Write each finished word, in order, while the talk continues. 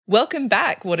Welcome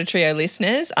back, Water Trio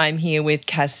listeners. I'm here with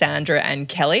Cassandra and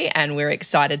Kelly, and we're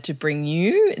excited to bring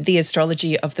you the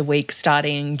astrology of the week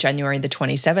starting January the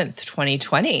 27th,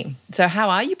 2020. So how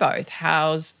are you both?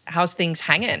 How's things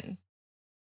hanging?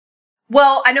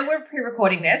 Well, I know we're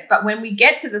pre-recording this, but when we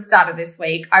get to the start of this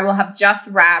week, I will have just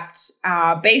wrapped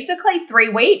basically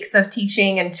 3 weeks of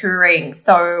teaching and touring.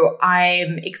 So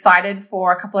I'm excited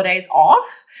for a couple of days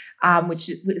off. Which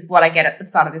is what I get at the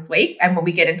start of this week. And when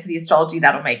we get into the astrology,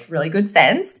 that'll make really good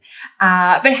sense.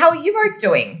 But how are you both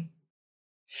doing?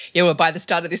 Yeah, well, by the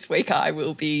start of this week, I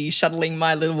will be shuttling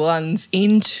my little ones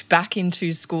back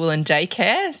into school and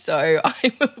daycare. So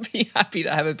I will be happy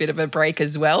to have a bit of a break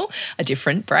as well, a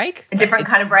different break. A different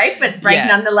kind of break, but break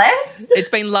nonetheless. It's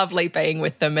been lovely being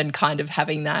with them and kind of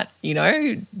having that,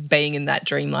 being in that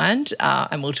dreamland.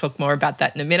 And we'll talk more about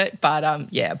that in a minute. But,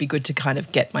 it'd be good to kind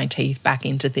of get my teeth back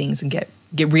into things and get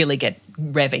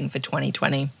revving for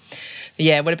 2020.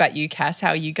 Yeah, what about you, Cass? How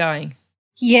are you going?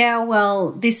 Yeah,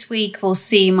 well, this week we'll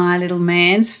see my little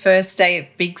man's first day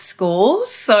at big school.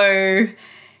 So,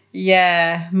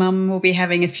 yeah, Mum will be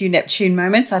having a few Neptune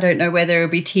moments. I don't know whether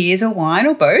it'll be tears or wine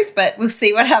or both, but we'll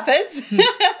see what happens.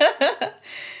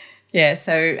 Yeah,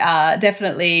 so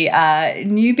definitely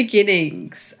new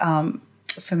beginnings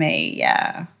for me,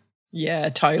 yeah. Yeah,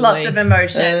 totally. Lots of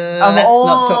emotion. Let's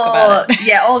not talk about it.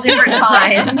 Yeah, all different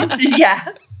kinds.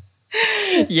 Yeah.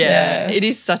 Yeah, it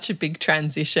is such a big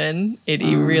transition. It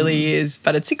really is,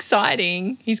 but it's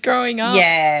exciting. He's growing up.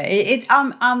 Yeah,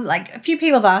 like a few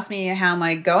people have asked me how am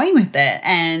I going with it,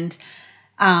 and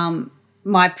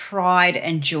my pride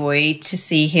and joy to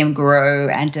see him grow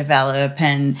and develop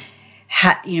and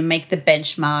make the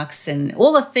benchmarks and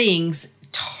all the things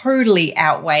totally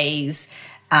outweighs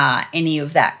any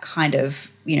of that kind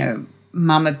of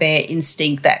mama bear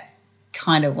instinct that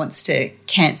kind of wants to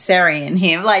Cancerian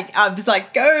him. Like I was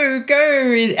like, go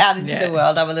out into the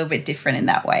world. I'm a little bit different in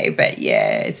that way. But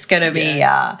yeah, it's going to be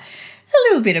a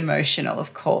little bit emotional,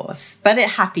 of course, but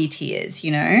happy tears,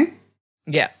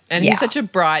 Yeah. And he's such a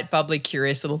bright, bubbly,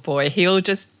 curious little boy. He'll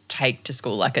just take to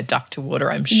school like a duck to water,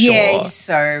 I'm sure. Yeah, he's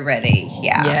so ready.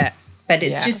 Yeah. But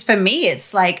it's just for me,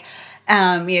 it's like,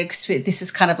 because this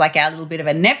is kind of like our little bit of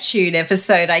a Neptune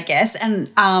episode, I guess. And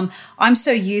I'm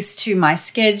so used to my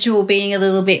schedule being a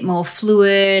little bit more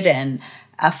fluid and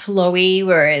flowy,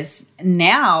 whereas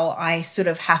now I sort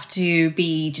of have to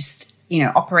be just,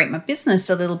 operate my business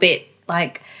a little bit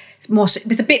like more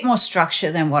with a bit more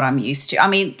structure than what I'm used to. I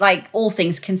mean, like all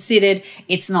things considered,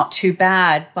 it's not too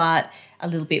bad, but a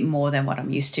little bit more than what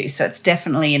I'm used to. So it's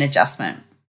definitely an adjustment.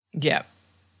 Yeah.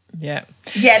 Yeah.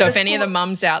 So if any of the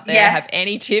mums out there have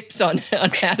any tips on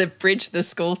how to bridge the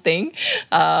school thing,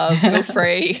 feel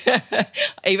free.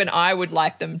 Even I would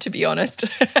like them, to be honest.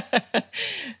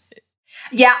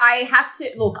 Yeah, I have to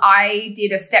look. I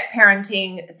did a step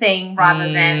parenting thing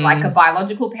rather than like a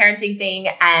biological parenting thing,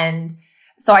 and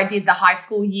so I did the high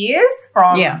school years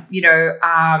from we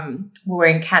were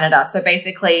in Canada, so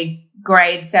basically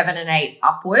grade 7 and 8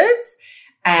 upwards,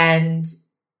 and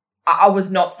I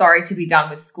was not sorry to be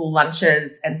done with school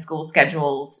lunches and school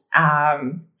schedules.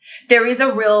 There is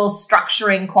a real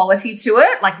structuring quality to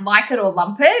it, like it or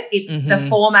lump it. The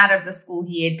format of the school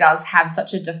year does have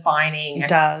such a defining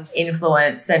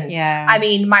influence. And I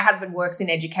mean, my husband works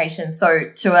in education, so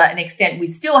to an extent we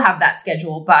still have that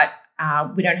schedule, but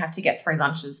we don't have to get 3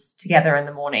 lunches together in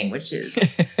the morning, which is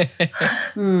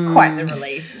it's quite the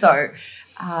relief. So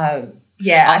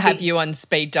I'll have you on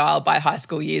speed dial by high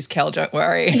school years, Kel, don't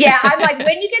worry. Yeah, I'm like,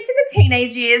 when you get to the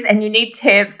teenage years and you need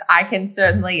tips, I can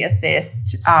certainly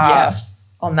assist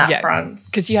on that front.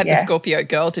 Because you had the Scorpio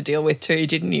girl to deal with too,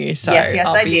 didn't you? So yes,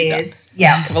 I did.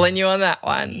 Yeah. Calling you on that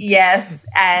one. Yes,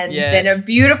 and then a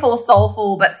beautiful,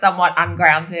 soulful but somewhat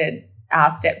ungrounded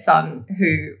stepson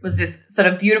who was this sort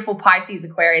of beautiful Pisces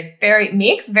Aquarius, very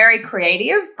mixed, very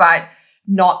creative, but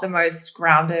not the most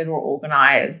grounded or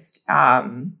organized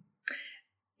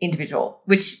individual,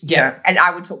 which, and I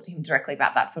would talk to him directly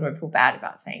about that, so I don't feel bad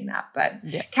about saying that. But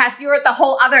Cass, you're at the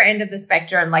whole other end of the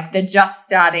spectrum, like the just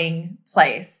starting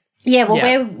place. Yeah,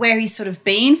 well, where he's sort of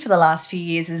been for the last few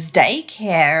years is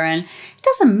daycare, and it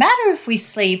doesn't matter if we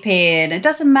sleep in, it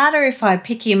doesn't matter if I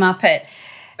pick him up at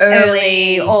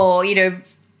early or,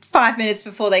 5 minutes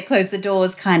before they close the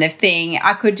doors kind of thing.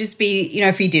 I could just be,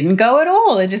 if he didn't go at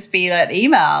all, it'd just be that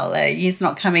email. He's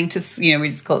not coming to, we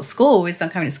just call it school. He's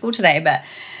not coming to school today. But,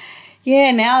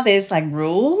 now there's like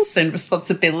rules and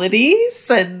responsibilities,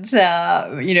 and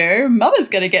mama's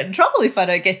going to get in trouble if I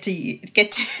don't get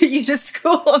you to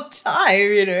school on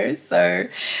time. So.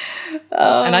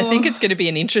 And I think it's going to be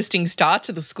an interesting start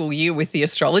to the school year with the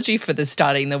astrology for the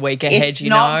starting the week ahead. It's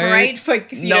not great for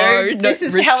this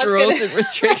is how it's rules and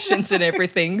restrictions and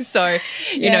everything. So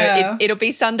it'll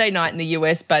be Sunday night in the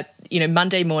US, but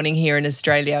Monday morning here in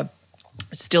Australia.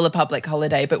 Still a public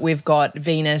holiday, but we've got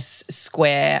Venus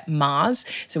square Mars.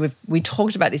 So we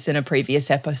talked about this in a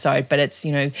previous episode, but it's,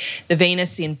 the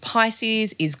Venus in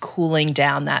Pisces is cooling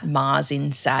down that Mars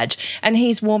in Sag, and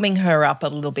he's warming her up a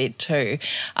little bit too.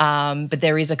 But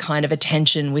there is a kind of a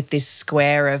tension with this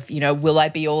square of, will I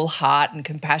be all heart and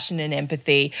compassion and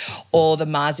empathy, or the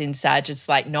Mars in Sag, it's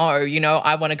like, no,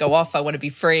 I want to go off, I want to be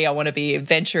free, I want to be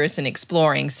adventurous and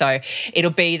exploring. So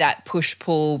it'll be that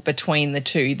push-pull between the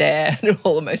two there. It'll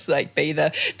almost like be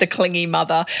the clingy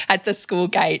mother at the school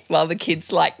gate while the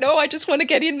kid's like, no, I just want to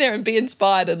get in there and be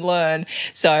inspired and learn.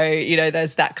 So,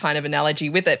 there's that kind of analogy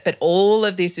with it. But all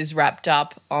of this is wrapped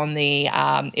up on the,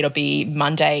 it'll be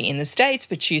Monday in the States,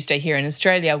 but Tuesday here in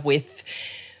Australia with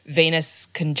Venus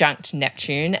conjunct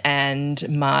Neptune and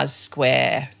Mars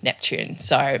square Neptune.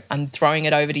 So I'm throwing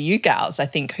it over to you gals. I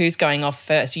think who's going off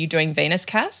first? Are you doing Venus,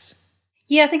 Cass?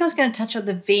 Yeah, I think I was going to touch on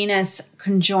the Venus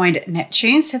conjoined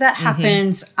Neptune. So that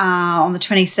happens on the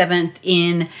 27th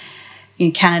in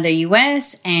Canada,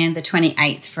 US, and the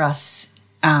 28th for us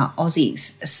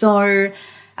Aussies. So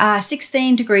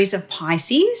 16 degrees of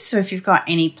Pisces. So if you've got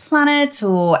any planets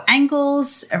or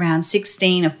angles around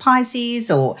 16 of Pisces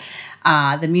or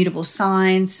the mutable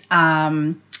signs,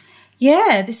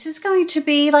 this is going to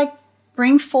be like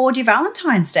bring forward your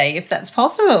Valentine's Day if that's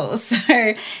possible.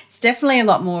 So definitely a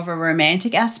lot more of a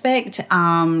romantic aspect,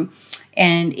 and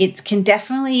it can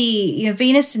definitely,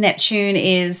 Venus and Neptune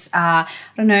is, I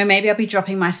don't know, maybe I'll be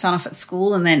dropping my son off at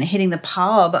school and then hitting the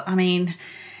pub. I mean,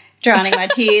 drowning my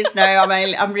tears. No,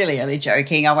 I'm really only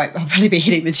joking. I'll probably be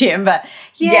hitting the gym, but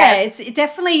it's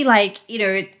definitely like,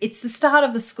 it's the start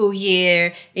of the school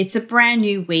year. It's a brand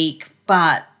new week,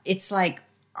 but it's like,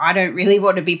 I don't really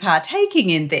want to be partaking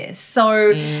in this.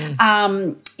 So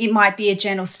it might be a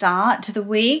gentle start to the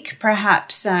week.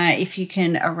 Perhaps if you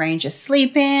can arrange a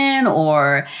sleep in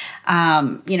or,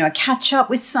 a catch up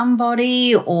with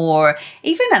somebody or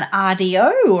even an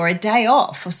RDO or a day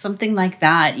off or something like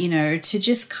that, to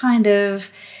just kind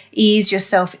of ease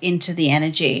yourself into the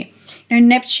energy.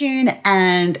 Neptune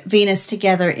and Venus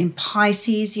together in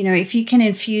Pisces, if you can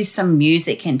infuse some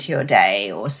music into your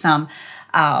day or some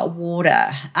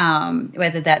water,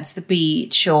 whether that's the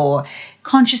beach or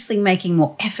consciously making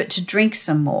more effort to drink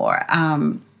some more.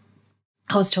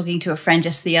 I was talking to a friend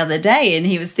just the other day and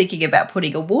he was thinking about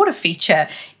putting a water feature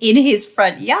in his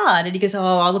front yard, and he goes,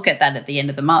 oh, I'll look at that at the end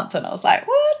of the month. And I was like,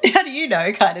 what? How do you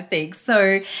know, kind of thing.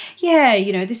 So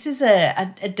this is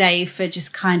a day for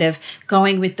just kind of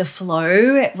going with the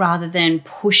flow rather than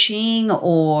pushing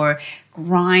or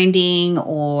grinding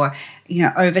or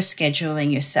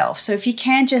overscheduling yourself. So if you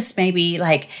can just maybe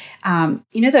like,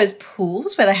 those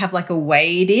pools where they have like a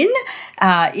wade in,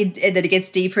 and then it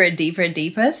gets deeper and deeper and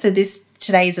deeper. So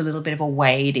today is a little bit of a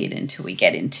wade in until we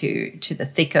get into the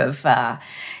thick of, I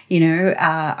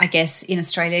guess in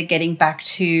Australia, getting back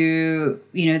to,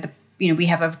 we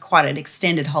have quite an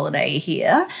extended holiday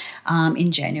here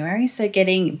in January. So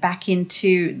getting back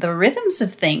into the rhythms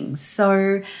of things.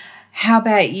 So how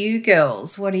about you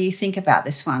girls? What do you think about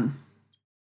this one?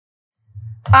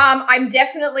 I'm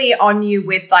definitely on you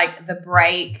with like the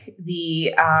break,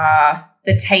 the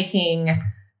taking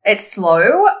it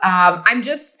slow. I'm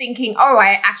just thinking,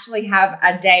 I actually have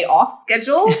a day off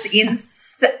scheduled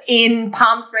in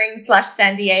Palm Springs /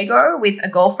 San Diego with a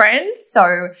girlfriend.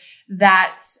 So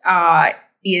that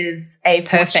is a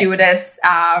fortuitous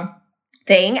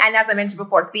thing. And as I mentioned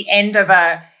before, it's the end of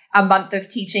a month of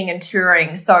teaching and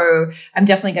touring. So I'm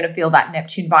definitely going to feel that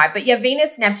Neptune vibe. But yeah,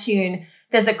 Venus, Neptune,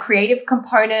 there's a creative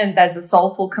component, there's a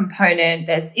soulful component,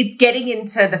 it's getting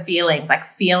into the feelings, like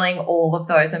feeling all of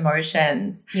those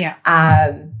emotions. Yeah.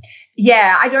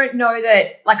 I don't know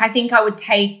that, like, I think I would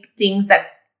take things that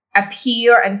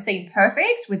appear and seem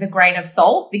perfect with a grain of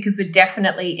salt, because we're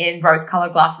definitely in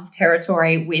rose-colored glasses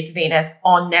territory with Venus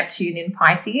on Neptune in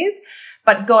Pisces,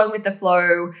 but going with the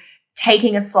flow,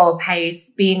 taking a slower pace,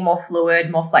 being more fluid,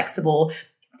 more flexible.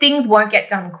 Things won't get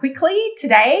done quickly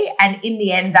today, and in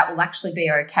the end, that will actually be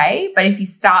okay. But if you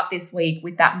start this week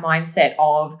with that mindset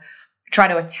of trying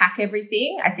to attack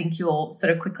everything, I think you'll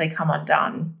sort of quickly come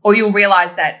undone, or you'll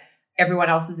realize that everyone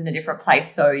else is in a different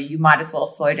place, so you might as well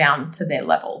slow down to their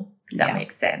level, if that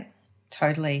makes sense.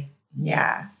 Totally.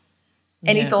 Yeah.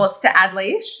 Any thoughts to add,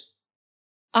 Leash?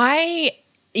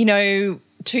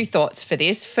 Two thoughts for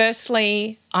this.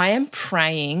 Firstly, I am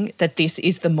praying that this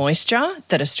is the moisture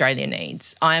that Australia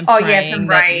needs. I am praying some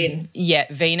rain.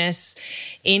 Venus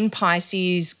in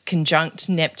Pisces conjunct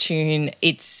Neptune,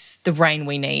 it's the rain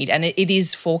we need. And it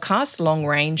is forecast long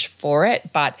range for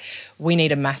it, but we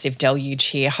need a massive deluge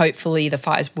here. Hopefully the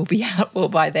fires will be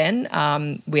out by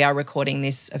then. We are recording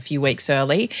this a few weeks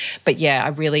early. But yeah, I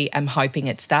really am hoping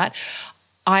it's that.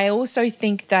 I also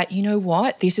think that, you know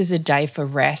what, this is a day for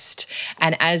rest.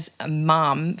 And as a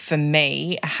mum, for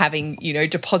me, having,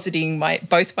 depositing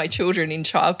both my children in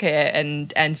childcare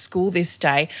and school this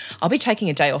day, I'll be taking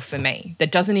a day off for me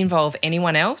that doesn't involve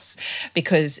anyone else,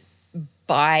 because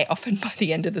often by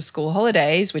the end of the school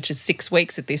holidays, which is 6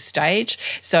 weeks at this stage.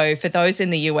 So for those in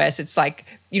the US, it's like,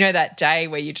 that day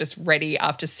where you're just ready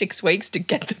after 6 weeks to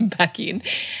get them back in.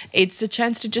 It's a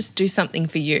chance to just do something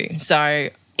for you. So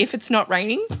if it's not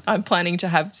raining, I'm planning to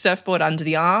have surfboard under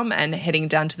the arm and heading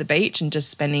down to the beach and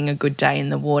just spending a good day in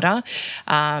the water.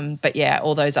 But yeah,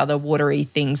 all those other watery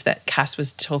things that Cass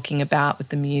was talking about with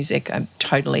the music, I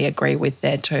totally agree with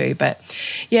there too. But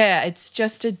yeah, it's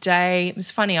just a day. It was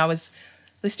funny, I was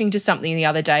listening to something the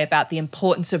other day about the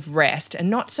importance of rest, and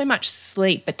not so much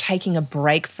sleep, but taking a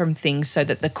break from things so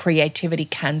that the creativity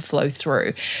can flow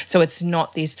through. So it's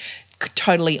not this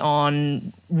totally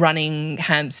on running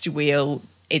hamster wheel.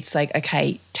 It's like,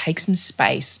 okay, take some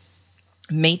space,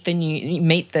 meet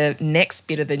the next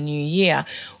bit of the new year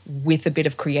with a bit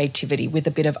of creativity, with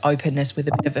a bit of openness, with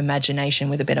a bit of imagination,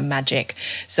 with a bit of magic.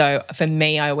 So for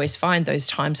me, I always find those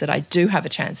times that I do have a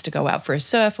chance to go out for a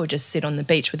surf or just sit on the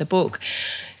beach with a book,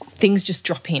 things just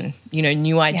drop in,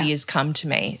 new ideas come to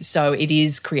me. So it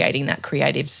is creating that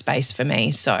creative space for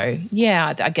me. So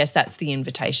yeah, I guess that's the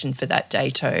invitation for that day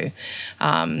too.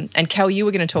 And Kel, you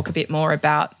were going to talk a bit more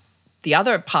about the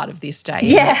other part of this day,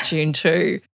 Neptune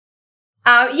too.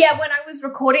 When I was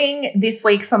recording this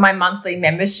week for my monthly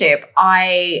membership,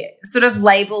 I sort of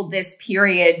labeled this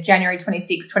period, January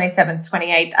 26th, 27th,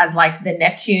 28th, as like the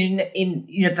Neptune in,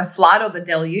 the flood or the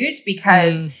deluge,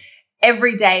 because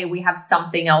every day we have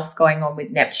something else going on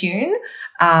with Neptune.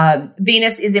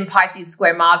 Venus is in Pisces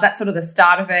square Mars. That's sort of the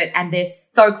start of it. And they're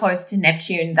so close to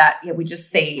Neptune that we just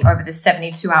see over the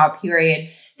 72-hour period.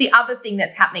 The other thing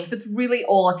that's happening, so it's really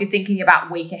all, if you're thinking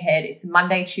about week ahead, it's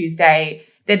Monday, Tuesday.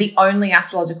 They're the only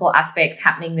astrological aspects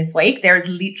happening this week. There is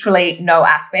literally no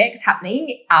aspects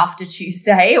happening after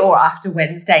Tuesday or after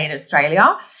Wednesday in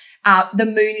Australia. The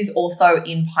moon is also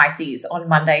in Pisces on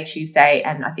Monday, Tuesday,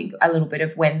 and I think a little bit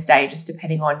of Wednesday, just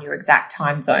depending on your exact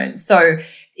time zone. So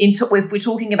if we're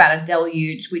talking about a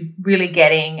deluge, we're really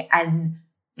getting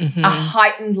a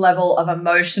heightened level of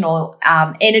emotional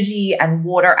energy and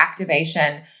water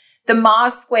activation. The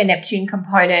Mars square Neptune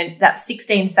component, that's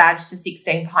 16 Sag to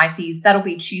 16 Pisces, that'll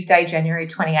be Tuesday, January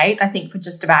 28th, I think, for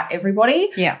just about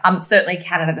everybody. Yeah. Certainly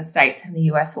Canada, the States, and the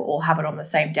US will all have it on the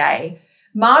same day.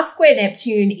 Mars square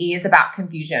Neptune is about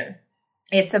confusion.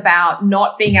 It's about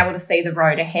not being able to see the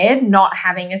road ahead, not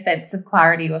having a sense of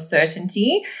clarity or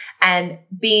certainty, and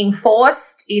being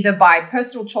forced either by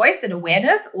personal choice and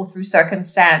awareness or through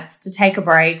circumstance to take a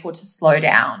break or to slow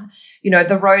down.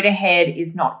 The road ahead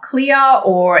is not clear,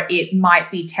 or it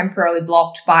might be temporarily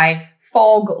blocked by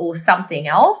fog or something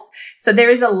else. So there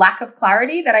is a lack of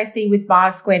clarity that I see with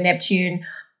Mars square Neptune.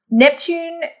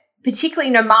 Neptune,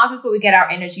 particularly, Mars is where we get our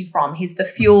energy from. He's the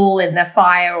fuel in the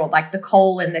fire, or like the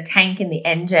coal in the tank in the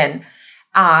engine.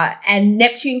 And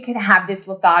Neptune can have this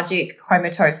lethargic,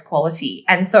 comatose quality.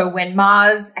 And so when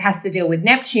Mars has to deal with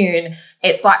Neptune,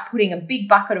 it's like putting a big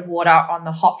bucket of water on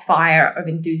the hot fire of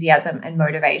enthusiasm and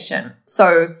motivation.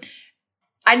 So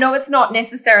I know it's not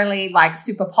necessarily like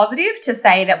super positive to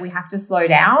say that we have to slow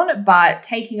down, but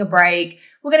taking a break,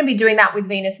 we're going to be doing that with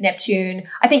Venus Neptune.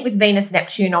 I think with Venus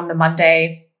Neptune on the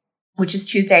Monday, which is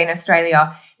Tuesday in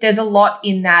Australia, there's a lot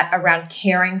in that around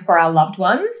caring for our loved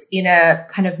ones in a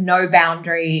kind of no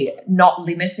boundary, not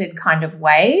limited kind of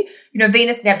way.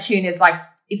 Venus Neptune is like,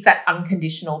 it's that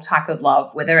unconditional type of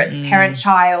love, whether it's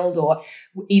parent-child or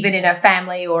even in a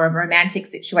family or a romantic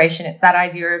situation. It's that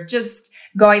idea of just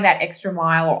going that extra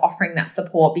mile or offering that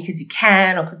support because you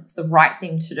can or because it's the right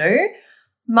thing to do.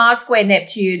 Mars square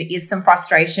Neptune is some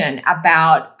frustration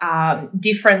about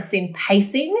difference in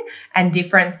pacing and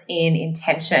difference in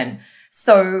intention.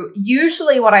 So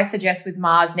usually what I suggest with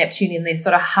Mars Neptune in these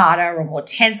sort of harder or more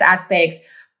tense aspects,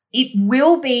 it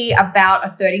will be about a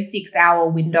 36-hour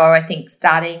window, I think,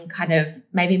 starting kind of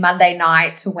maybe Monday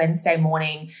night to Wednesday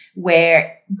morning,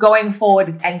 where going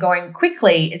forward and going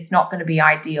quickly is not going to be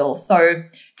ideal. So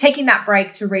taking that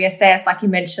break to reassess, like you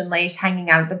mentioned, Leash, hanging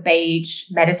out at the beach,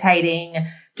 meditating,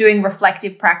 doing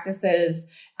reflective practices,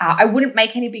 I wouldn't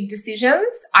make any big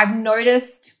decisions. I've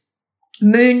noticed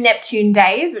Moon Neptune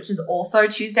days, which is also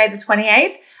Tuesday the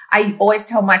 28th. I always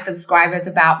tell my subscribers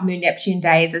about Moon Neptune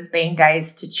days as being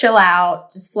days to chill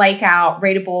out, just flake out,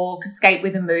 read a book, escape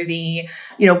with a movie,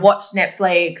 watch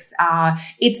Netflix.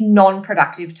 It's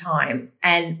non-productive time.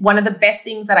 And one of the best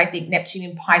things that I think Neptune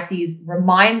in Pisces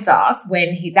reminds us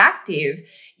when he's active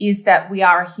is that we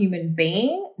are a human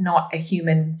being, not a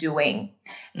human doing.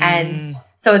 And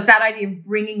so it's that idea of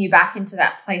bringing you back into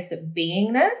that place of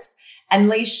beingness. And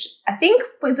Leash, I think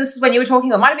this is when you were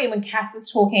talking, or it might have been when Cass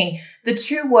was talking, the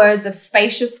two words of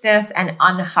spaciousness and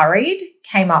unhurried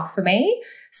came up for me.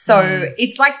 So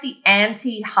it's like the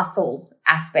anti-hustle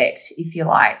aspect, if you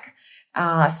like.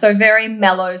 So very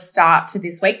mellow start to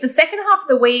this week. The second half of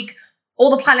the week, all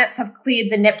the planets have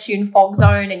cleared the Neptune fog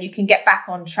zone and you can get back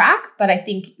on track. But I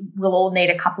think we'll all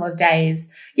need a couple of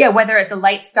days. Yeah, whether it's a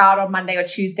late start on Monday or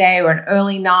Tuesday or an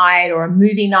early night or a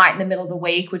movie night in the middle of the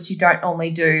week, which you don't normally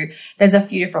do. There's a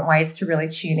few different ways to really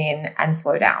tune in and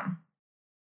slow down.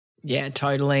 Yeah,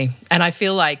 totally. And I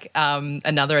feel like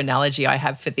another analogy I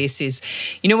have for this is,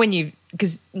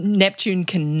 because Neptune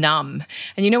can numb.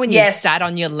 And when you've sat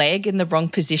on your leg in the wrong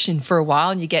position for a while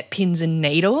and you get pins and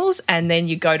needles and then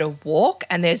you go to walk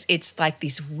and it's like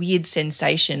this weird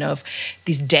sensation of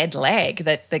this dead leg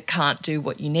that can't do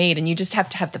what you need, and you just have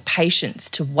to have the patience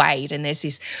to wait, and there's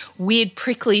this weird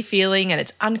prickly feeling and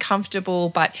it's uncomfortable,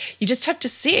 but you just have to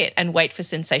sit and wait for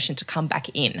sensation to come back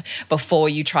in before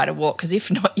you try to walk, because if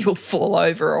not you'll fall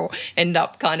over or end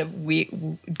up kind of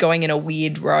going in a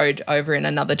weird road over in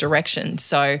another direction.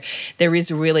 So there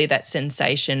is really that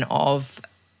sensation of,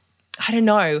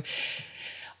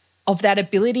 of that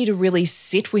ability to really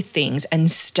sit with things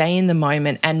and stay in the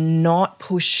moment and not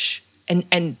push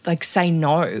and like say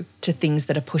no to things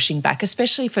that are pushing back,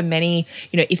 especially for many,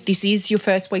 if this is your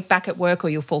first week back at work or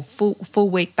your full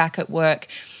week back at work,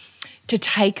 to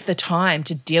take the time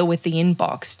to deal with the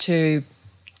inbox, to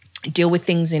deal with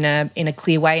things in a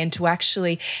clear way, and to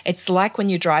actually, it's like when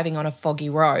you're driving on a foggy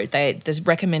road, the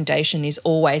recommendation is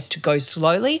always to go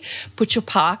slowly, put your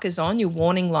parkers on, your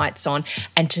warning lights on,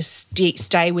 and to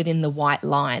stay within the white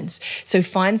lines. So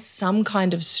find some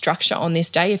kind of structure on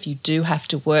this day if you do have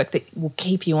to work that will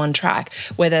keep you on track,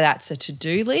 whether that's a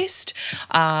to-do list,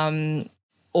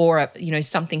 or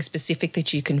something specific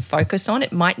that you can focus on.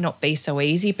 It might not be so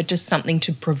easy, but just something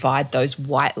to provide those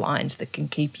white lines that can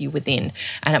keep you within.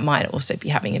 And it might also be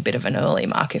having a bit of an early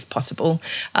mark if possible,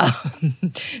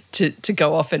 to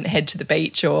go off and head to the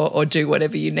beach or do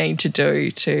whatever you need to do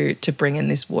to bring in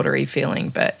this watery feeling.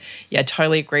 But yeah,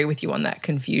 totally agree with you on that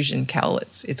confusion, Cal.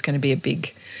 It's going to be a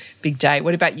big day.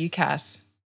 What about you, Cass?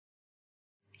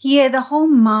 Yeah, the whole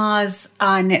Mars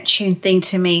Neptune thing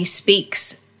to me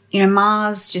speaks.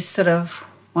 Mars just sort of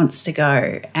wants to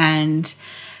go. And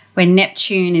when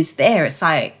Neptune is there, it's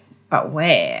like, but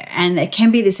where? And it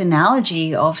can be this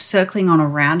analogy of circling on a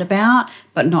roundabout,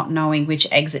 but not knowing which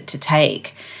exit to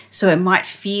take. So it might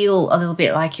feel a little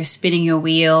bit like you're spinning your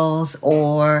wheels,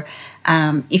 or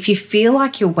if you feel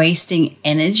like you're wasting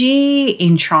energy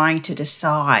in trying to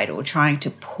decide or trying to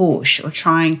push or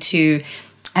trying to,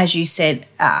 as you said,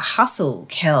 hustle,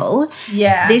 Kel.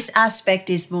 Yeah. This aspect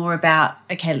is more about,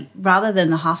 okay, rather than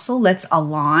the hustle, let's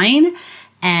align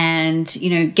and,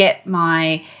 get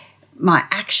my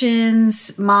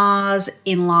actions, Mars,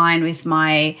 in line with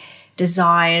my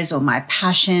desires or my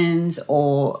passions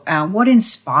or what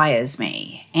inspires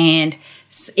me. And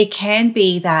it can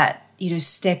be that,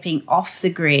 stepping off the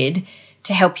grid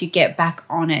to help you get back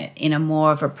on it in a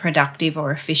more of a productive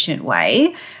or efficient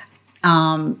way.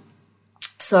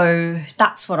 So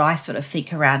that's what I sort of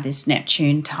think around this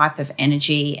Neptune type of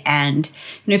energy. And,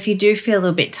 if you do feel a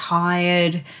little bit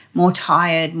tired, more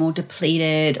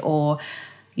depleted, or,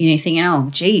 thinking, oh,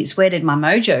 geez, where did my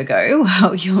mojo go?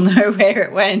 Well, you'll know where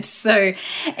it went. So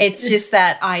it's just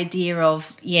that idea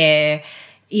of, I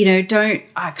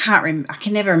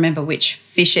can never remember which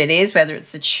fish it is, whether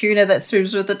it's the tuna that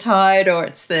swims with the tide or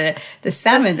it's the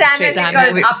salmon. The salmon that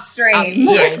goes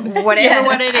upstream. Whatever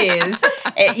what it is.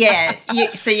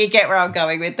 So you get where I'm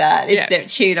going with that. It's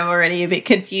Neptune. I'm already a bit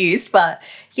confused. But,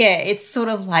 it's sort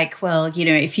of like, well,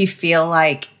 if you feel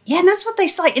like, and that's what they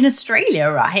say in Australia,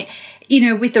 right?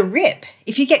 With a rip,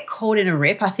 if you get caught in a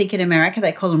rip, I think in America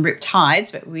they call them rip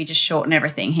tides, but we just shorten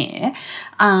everything here.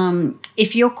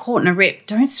 If you're caught in a rip,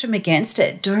 don't swim against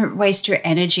it. Don't waste your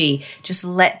energy. Just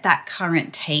let that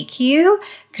current take you.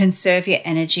 Conserve your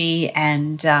energy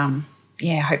and,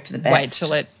 hope for the best. Wait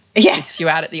till it spits you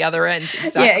out at the other end.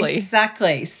 Exactly. Yeah,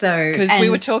 exactly. So, because we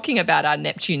were talking about our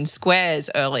Neptune squares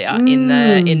earlier in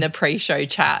the pre-show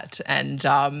chat,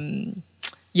 and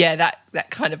Yeah,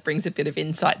 that kind of brings a bit of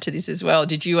insight to this as well.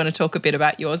 Did you want to talk a bit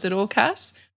about yours at all,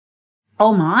 Cass?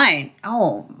 Oh, mine.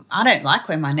 Oh, I don't like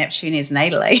where my Neptune is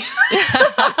natally.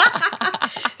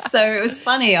 So it was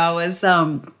funny. I was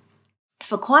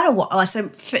for quite a while.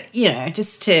 So,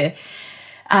 just to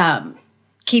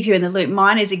keep you in the loop,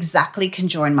 mine is exactly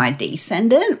conjoined my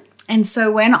descendant. And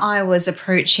so when I was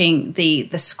approaching the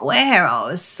square, I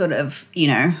was sort of,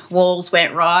 walls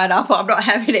went right up. I'm not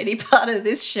having any part of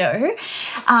this show.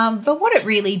 But what it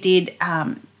really did,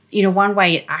 one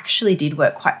way it actually did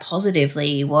work quite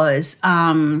positively was,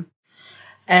 opening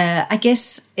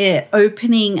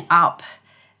up,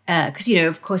 because,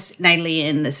 of course,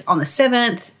 natally on the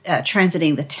 7th,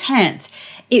 transiting the 10th,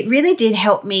 it really did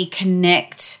help me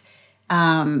connect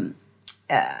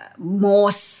more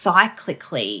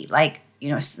cyclically, like,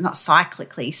 not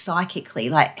cyclically, psychically,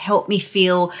 like help me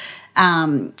feel,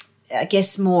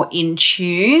 more in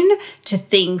tune to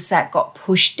things that got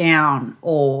pushed down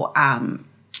or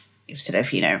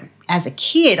as a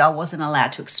kid, I wasn't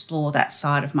allowed to explore that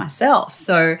side of myself.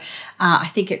 So I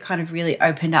think it kind of really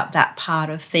opened up that part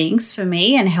of things for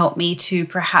me and helped me to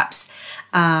perhaps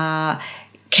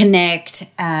connect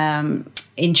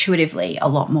intuitively a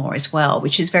lot more as well,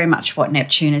 which is very much what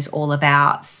Neptune is all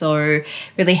about. So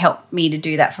really helped me to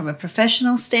do that from a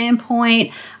professional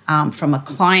standpoint, from a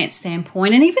client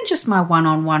standpoint, and even just my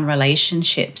one-on-one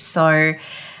relationships. So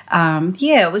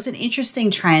it was an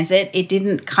interesting transit. It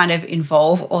didn't kind of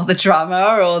involve all the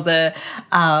drama or the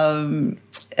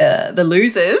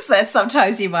losers that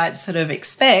sometimes you might sort of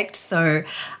expect. So,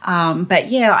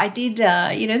 I did,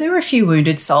 there were a few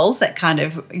wounded souls that kind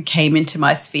of came into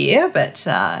my sphere, but,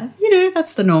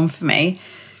 that's the norm for me.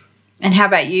 And how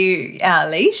about you,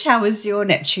 Leash? How was your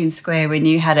Neptune square when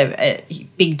you had a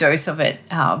big dose of it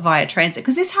via transit?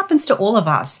 Because this happens to all of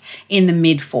us in the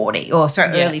mid-40s,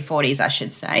 early 40s, I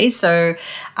should say. So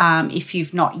if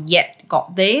you've not yet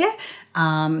got there,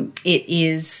 it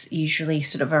is usually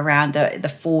sort of around the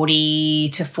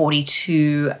 40 to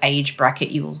 42 age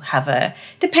bracket. You will have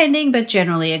depending, but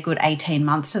generally a good 18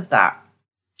 months of that.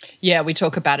 Yeah, we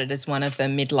talk about it as one of the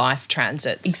midlife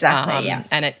transits. Exactly, yeah.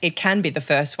 And it can be the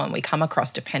first one we come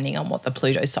across depending on what the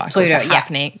Pluto cycles are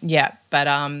happening. Yeah, but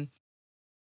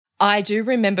I do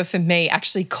remember for me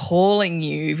actually calling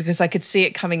you because I could see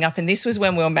it coming up, and this was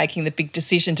when we were making the big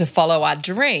decision to follow our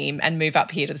dream and move up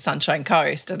here to the Sunshine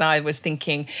Coast. And I was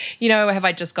thinking, have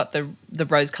I just got the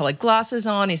rose-coloured glasses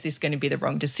on? Is this going to be the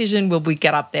wrong decision? Will we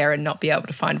get up there and not be able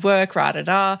to find work?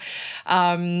 Rah-da-da.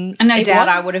 And no doubt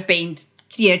I would have been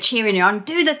cheering you on,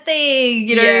 do the thing,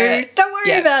 don't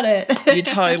worry about it. You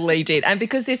totally did. And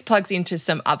because this plugs into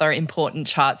some other important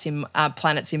charts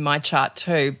planets in my chart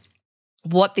too,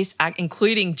 what this,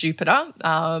 including Jupiter,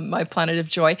 my planet of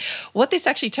joy, what this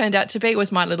actually turned out to be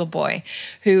was my little boy,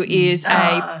 who is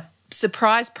a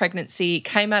surprise pregnancy,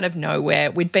 came out of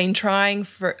nowhere. We'd been trying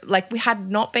we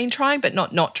had not been trying, but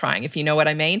not trying, if you know what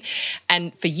I mean,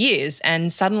 and for years,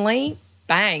 and suddenly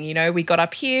bang, we got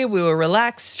up here, we were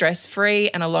relaxed, stress-free,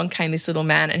 and along came this little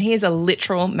man. And he is a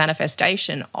literal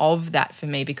manifestation of that for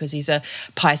me because he's a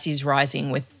Pisces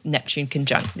rising with Neptune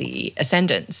conjunct the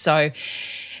ascendant. So,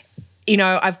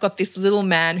 I've got this little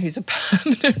man who's a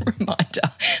permanent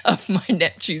reminder of my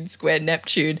Neptune square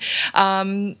Neptune.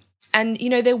 And,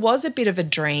 there was a bit of a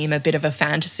dream, a bit of a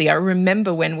fantasy. I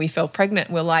remember when we fell pregnant,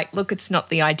 we're like, look, it's not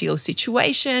the ideal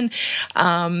situation,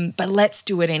 but let's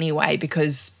do it anyway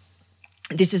because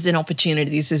this is an opportunity,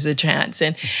 this is a chance.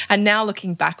 And now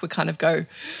looking back, we kind of go,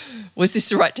 was this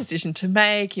the right decision to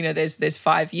make? There's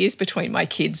 5 years between my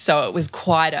kids, so it was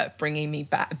quite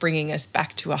bringing us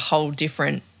back to a whole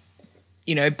different,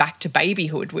 back to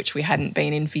babyhood, which we hadn't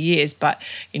been in for years. But,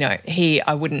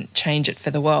 I wouldn't change it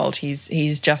for the world.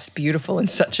 He's just beautiful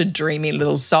and such a dreamy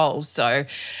little soul. So,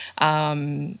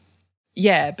 but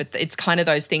it's kind of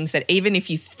those things that even if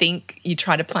you think you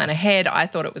try to plan ahead, I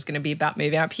thought it was going to be about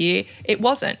moving up here. It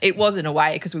wasn't. It was in a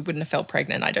way because we wouldn't have felt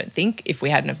pregnant, I don't think, if we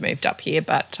hadn't have moved up here.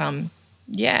 But, What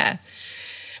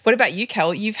about you,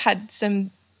 Kel? You've had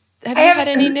some... Have you had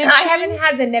any Neptune? I haven't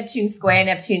had the Neptune square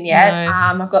Neptune yet. No.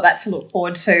 I've got that to look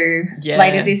forward to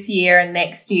later this year and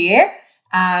next year.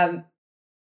 I've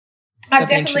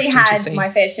definitely had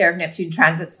my fair share of Neptune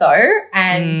transits though.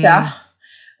 And oh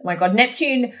my God,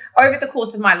 Neptune, over the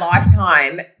course of my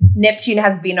lifetime, Neptune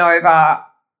has been over,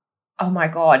 oh my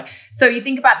God. So you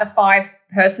think about the 5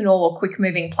 personal or quick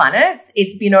moving planets,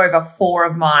 it's been over 4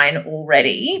 of mine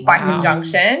already by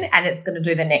conjunction, and it's going to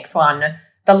do the next one.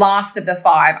 The last of the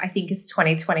 5, I think, is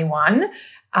 2021.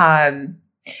 So I've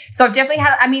definitely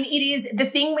had, it is, the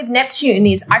thing with Neptune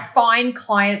is I find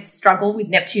clients struggle with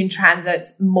Neptune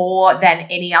transits more than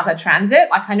any other transit.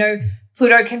 Like I know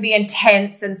Pluto can be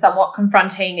intense and somewhat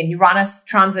confronting, and Uranus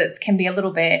transits can be a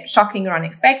little bit shocking or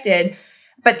unexpected.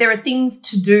 But there are things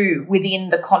to do within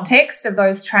the context of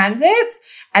those transits.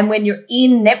 And when you're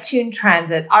in Neptune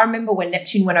transits, I remember when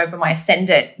Neptune went over my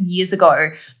ascendant years ago,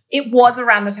 it was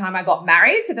around the time I got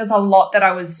married. So there's a lot that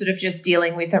I was sort of just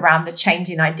dealing with around the change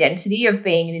in identity of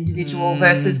being an individual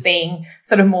versus being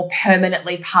sort of more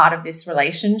permanently part of this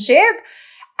relationship.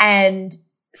 And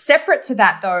separate to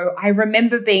that, though, I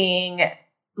remember being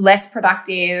less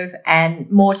productive and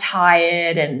more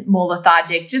tired and more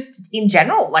lethargic just in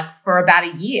general, like for about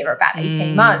a year, about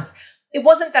 18 months. It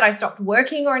wasn't that I stopped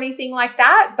working or anything like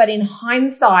that, but in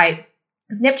hindsight,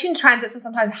 because Neptune transits are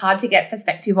sometimes hard to get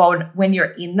perspective on when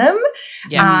you're in them.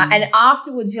 And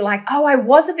afterwards you're like, oh, I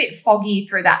was a bit foggy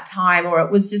through that time, or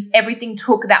it was just everything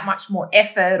took that much more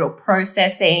effort or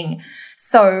processing.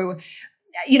 So,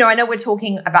 you know, I know we're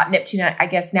talking about Neptune, I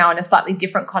guess, now in a slightly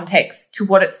different context to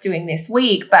what it's doing this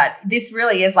week, but this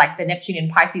really is like the Neptune in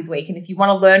Pisces week. And if you want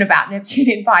to learn about Neptune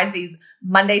in Pisces,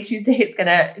 Monday, Tuesday, it's going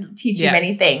to teach you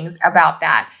many things about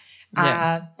that.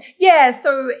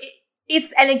 So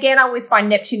it's, and again, I always find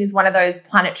Neptune is one of those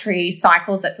planetary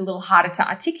cycles that's a little harder to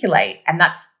articulate. And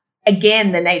that's,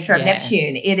 again, the nature of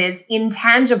Neptune. It is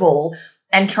intangible,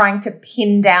 and trying to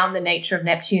pin down the nature of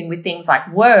Neptune with things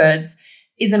like words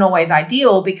isn't always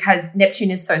ideal, because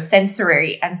Neptune is so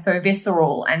sensory and so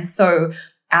visceral and so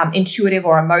intuitive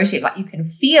or emotive. Like you can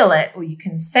feel it or you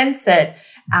can sense it,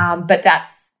 but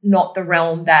that's not the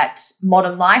realm that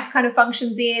modern life kind of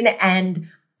functions in. And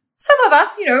some of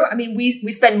us, you know, I mean,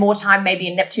 we spend more time maybe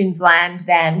in Neptune's land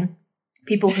than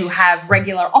people who have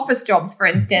regular office jobs, for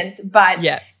instance. But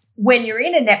when you're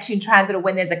in a Neptune transit, or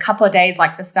when there's a couple of days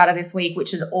like the start of this week,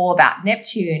 which is all about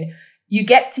Neptune, you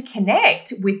get to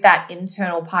connect with that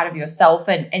internal part of yourself,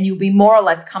 and you'll be more or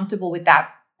less comfortable with that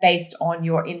based on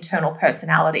your internal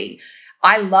personality.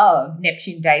 I love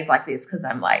Neptune days like this because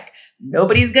I'm like,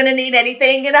 nobody's going to need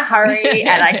anything in a hurry,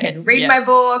 and I can read my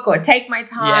book or take my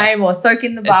time or soak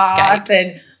in the bath.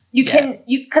 And you can,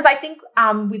 because I think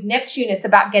with Neptune, it's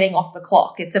about getting off the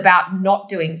clock. It's about not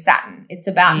doing Saturn. It's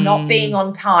about not being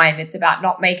on time. It's about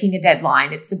not making a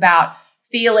deadline. It's about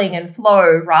feeling and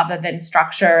flow rather than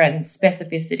structure and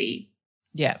specificity.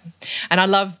 Yeah. And I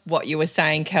love what you were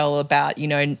saying, Kel, about, you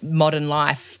know, modern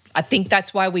life. I think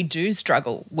that's why we do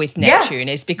struggle with Neptune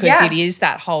is because it is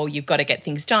that whole, you've got to get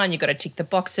things done, you've got to tick the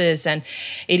boxes, and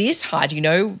it is hard, you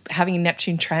know, having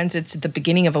Neptune transits at the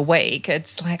beginning of a week.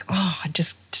 It's like, oh,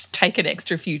 just take an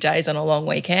extra few days on a long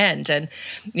weekend. And,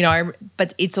 you know,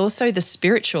 but it's also the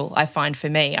spiritual, I find, for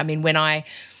me. I mean,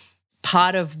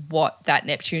 part of what that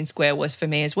Neptune square was for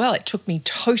me as well, it took me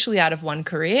totally out of one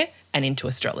career and into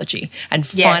astrology. And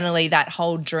finally that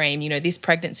whole dream, you know, this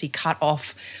pregnancy cut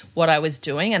off what I was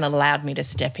doing and allowed me to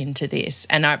step into this.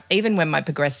 And even when my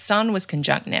progressed sun was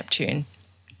conjunct Neptune,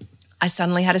 I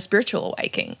suddenly had a spiritual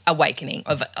awakening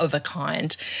of a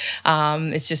kind.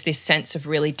 It's just this sense of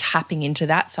really tapping into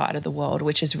that side of the world,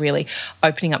 which is really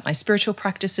opening up my spiritual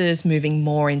practices, moving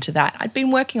more into that. I'd been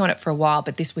working on it for a while,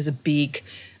 but this was a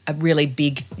really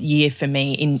big year for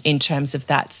me in terms of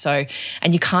that. So,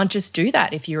 and you can't just do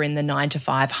that if you're in the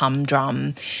 9-to-5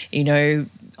 humdrum, you know,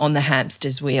 on the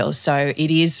hamster's wheel. So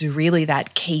it is really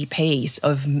that key piece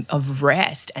of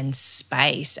rest and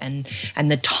space and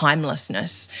the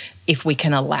timelessness, if we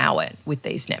can allow it with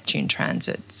these Neptune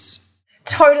transits.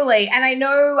 Totally. And I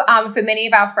know for many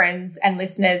of our friends and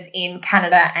listeners in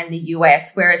Canada and the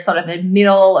US, where it's sort of the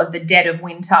middle of the dead of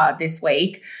winter this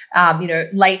week, you know,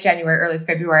 late January, early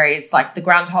February, it's like the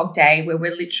Groundhog Day, where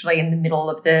we're literally in the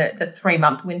middle of the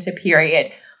 3-month winter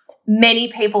period.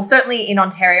 Many people, certainly in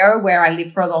Ontario, where I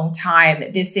lived for a long time,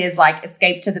 this is like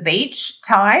escape to the beach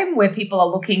time, where people are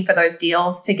looking for those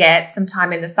deals to get some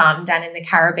time in the sun down in the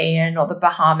Caribbean or the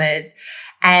Bahamas.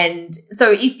 And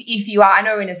so if you are, I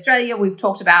know in Australia, we've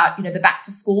talked about, you know, the back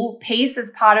to school piece as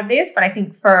part of this, but I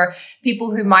think for people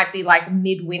who might be like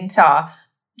midwinter,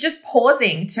 just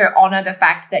pausing to honor the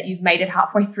fact that you've made it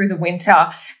halfway through the winter,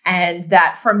 and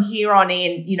that from here on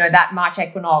in, you know, that March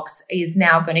equinox is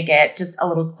now going to get just a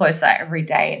little closer every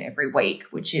day and every week,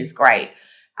 which is great.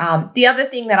 The other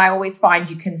thing that I always find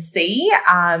you can see,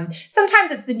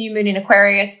 sometimes it's the new moon in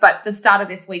Aquarius, but the start of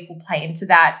this week will play into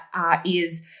that,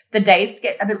 is the days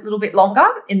get a little bit longer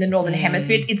in the Northern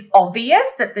Hemisphere. It's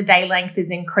obvious that the day length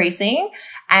is increasing,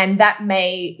 and that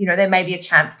may, you know, there may be a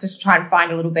chance to try and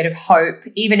find a little bit of hope,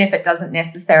 even if it doesn't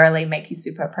necessarily make you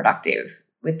super productive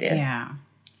with this.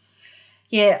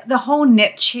 Yeah, the whole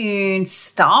Neptune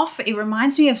stuff, it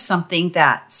reminds me of something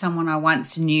that someone I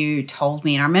once knew told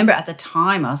me. And I remember at the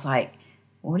time I was like,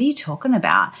 what are you talking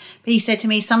about? But he said to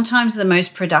me, sometimes the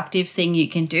most productive thing you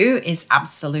can do is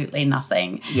absolutely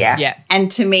nothing. Yeah. And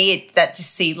to me, that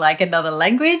just seemed like another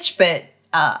language, but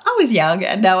I was young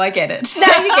and now I get it.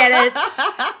 Now you get it.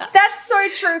 That's so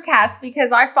true, Cass,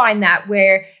 because I find that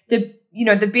where the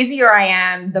busier I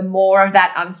am, the more of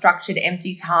that unstructured,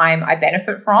 empty time I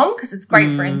benefit from, because it's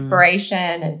great for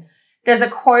inspiration. And there's a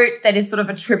quote that is sort of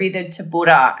attributed to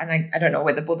Buddha, and I don't know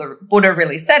whether Buddha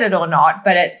really said it or not,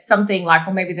 but it's something like,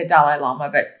 or maybe the Dalai Lama,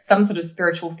 but some sort of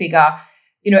spiritual figure.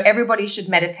 Everybody should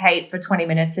meditate for 20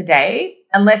 minutes a day,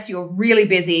 unless you're really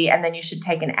busy, and then you should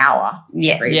take an hour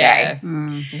every day.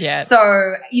 Yeah.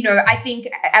 So, I think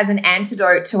as an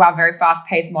antidote to our very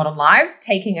fast-paced modern lives,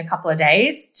 taking a couple of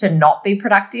days to not be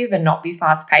productive and not be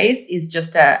fast-paced is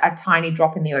just a tiny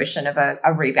drop in the ocean of a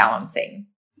rebalancing.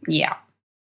 Yeah.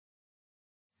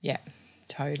 Yeah,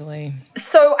 totally.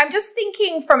 So I'm just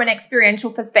thinking from an experiential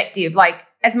perspective, like,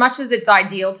 as much as it's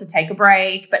ideal to take a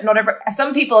break, but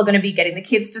some people are going to be getting the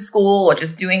kids to school or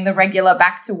just doing the regular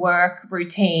back to work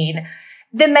routine.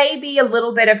 There may be a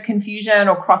little bit of confusion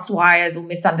or crossed wires or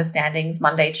misunderstandings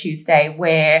Monday, Tuesday,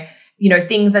 where,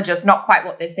 things are just not quite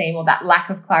what they seem, or that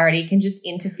lack of clarity can just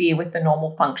interfere with the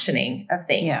normal functioning of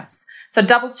things. Yeah. So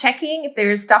double checking if there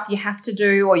is stuff you have to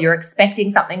do or you're expecting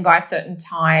something by a certain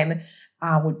time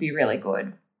would be really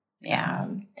good. Yeah.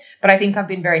 But I think I've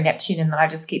been very Neptune in that I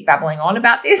just keep babbling on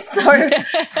about this. So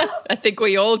I think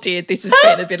we all did. This has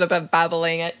been a bit of a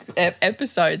babbling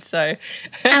episode. So,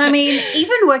 and I mean,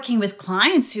 even working with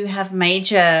clients who have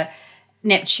major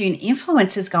Neptune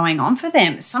influences going on for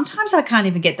them, sometimes I can't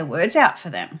even get the words out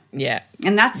for them. Yeah.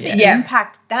 And that's the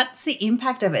impact. That's the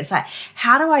impact of it. It's like,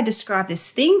 how do I describe this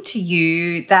thing to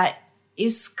you that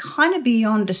is kind of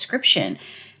beyond description?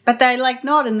 But they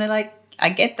nod and they're like, I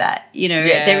get that.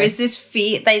 There is this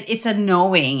fear. It's a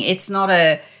knowing. It's not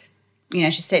a,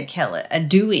 she said, Kel, a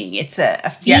doing. It's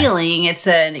a feeling. It's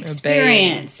an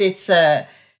experience. It's I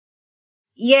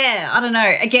don't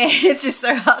know. Again, it's just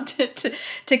so hard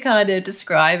to kind of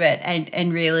describe it.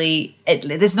 And really,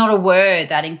 there's not a word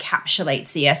that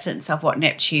encapsulates the essence of what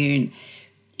Neptune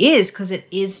is, because it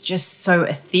is just so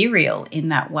ethereal in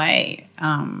that way.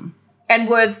 And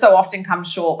words so often come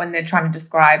short when they're trying to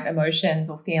describe emotions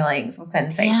or feelings or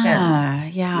sensations.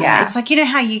 Yeah. It's like,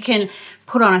 how you can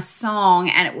put on a song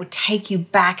and it will take you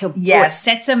back. Or it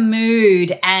sets a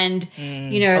mood and,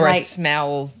 or a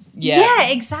smell. Yeah,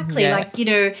 exactly. Yeah. Like,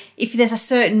 if there's a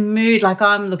certain mood, like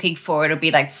I'm looking for, it'll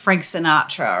be like Frank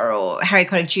Sinatra or Harry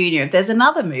Connick Jr. If there's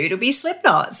another mood, it'll be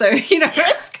Slipknot. So,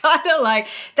 it's kind of like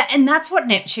that. And that's what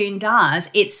Neptune does.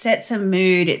 It sets a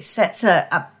mood. It sets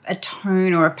a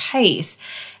tone or a pace.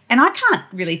 And I can't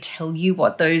really tell you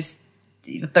what those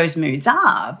moods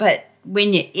are, but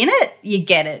when you're in it, you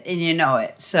get it and you know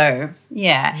it. So,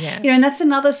 yeah. And that's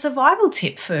another survival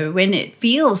tip for when it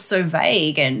feels so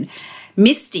vague and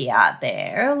misty out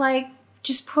there. Like,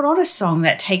 just put on a song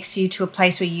that takes you to a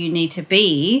place where you need to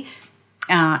be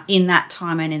in that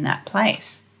time and in that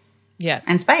place. Yeah.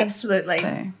 And space. Absolutely.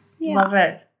 So, love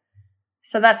it.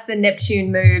 So that's the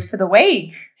Neptune mood for the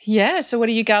week. Yeah. So what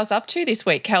are you girls up to this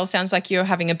week? Kel, sounds like you're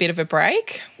having a bit of a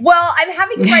break. Well, I'm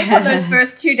having a break on those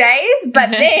first 2 days,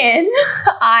 but then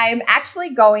I'm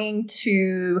actually going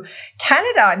to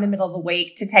Canada in the middle of the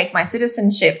week to take my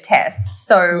citizenship test.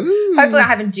 So hopefully I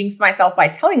haven't jinxed myself by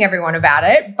telling everyone about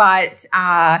it, but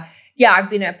I've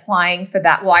been applying for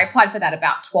that. Well, I applied for that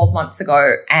about 12 months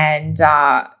ago, and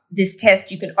this test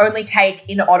you can only take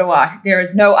in Ottawa. There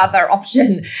is no other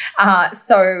option.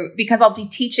 So because I'll be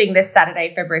teaching this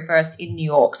Saturday, February 1st in New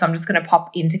York, so I'm just going to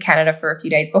pop into Canada for a few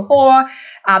days before.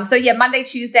 Monday,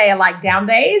 Tuesday are like down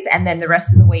days, and then the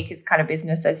rest of the week is kind of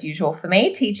business as usual for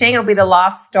me, teaching. It'll be the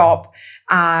last stop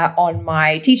on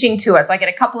my teaching tour. So I get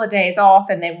a couple of days off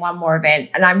and then one more event,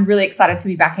 and I'm really excited to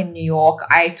be back in New York.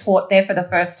 I taught there for the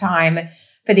first time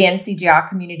for the NCGR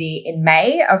community in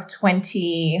May of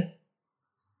 2019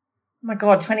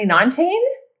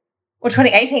 or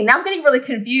 2018. Now I'm getting really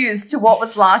confused to what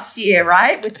was last year,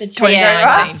 right? With the changeover.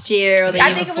 Last year or the year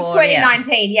I think it was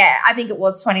 2019. Yeah, I think it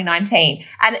was 2019.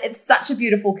 And it's such a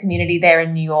beautiful community there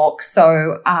in New York.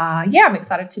 So, I'm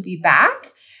excited to be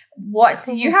back. What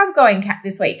do you have going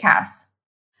this week, Cass?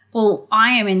 Well,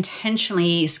 I am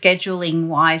intentionally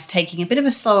scheduling-wise taking a bit of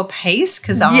a slower pace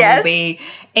because I will be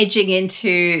edging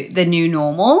into the new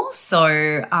normal.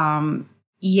 So,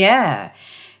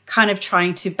 kind of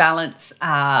trying to balance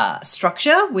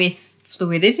structure with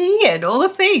fluidity and all the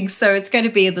things. So it's going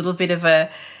to be a little bit of a,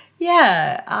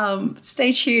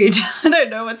 stay tuned. I don't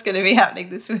know what's going to be happening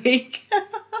this week.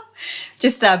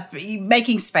 Just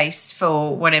making space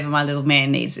for whatever my little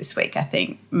man needs this week, I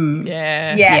think.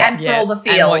 Yeah, and for all the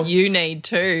feels. And what you need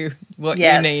too.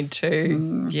 You need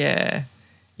too.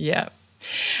 Yeah.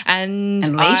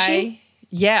 And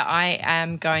I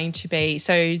am going to be,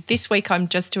 so this week I'm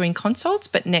just doing consults,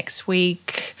 but next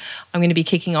week I'm going to be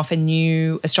kicking off a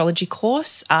new astrology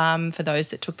course for those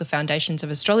that took the Foundations of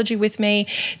Astrology with me.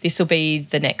 This will be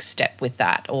the next step with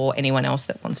that, or anyone else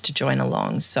that wants to join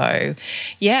along. So,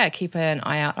 yeah, keep an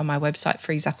eye out on my website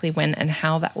for exactly when and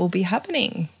how that will be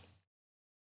happening.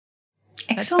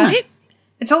 Excellent. That's about it.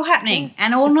 It's all happening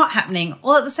and all not happening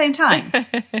all at the same time.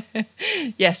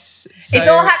 Yes. So, it's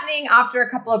all happening after a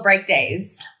couple of break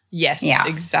days. Yes,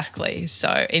 exactly.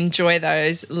 So enjoy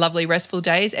those lovely restful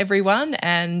days, everyone,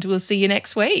 and we'll see you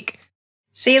next week.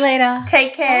 See you later.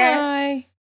 Take care. Bye.